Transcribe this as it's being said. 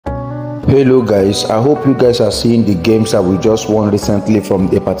Hello guys, I hope you guys are seeing the games that we just won recently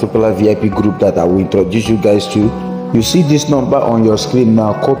from a particular VIP group that I will introduce you guys to. You see this number on your screen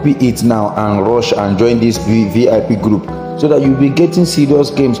now, copy it now and rush and join this VIP group so that you'll be getting serious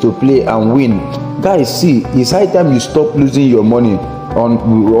games to play and win. Guys, see, it's high time you stop losing your money on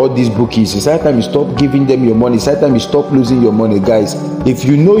all these bookies. It's high time you stop giving them your money. It's high time you stop losing your money. Guys, if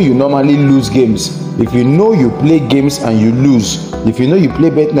you know you normally lose games, if you know you play games and you lose, if you know you play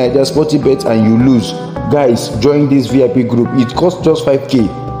Bet Naija, Sportybet and you lose, guys, join this VIP group. It costs just 5k.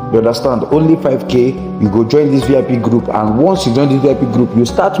 You understand? Only 5k. You go join this VIP group, and once you join this VIP group, you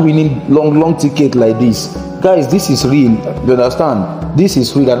start winning long ticket like this. Guys, this is real. You understand? This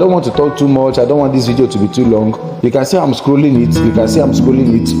is real. I don't want to talk too much. I don't want this video to be too long. You can see I'm scrolling it. You can see I'm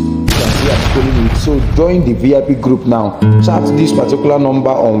scrolling it. You can see I'm scrolling it. So join the VIP group now. Chat this particular number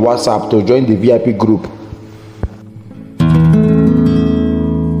on WhatsApp to join the VIP group.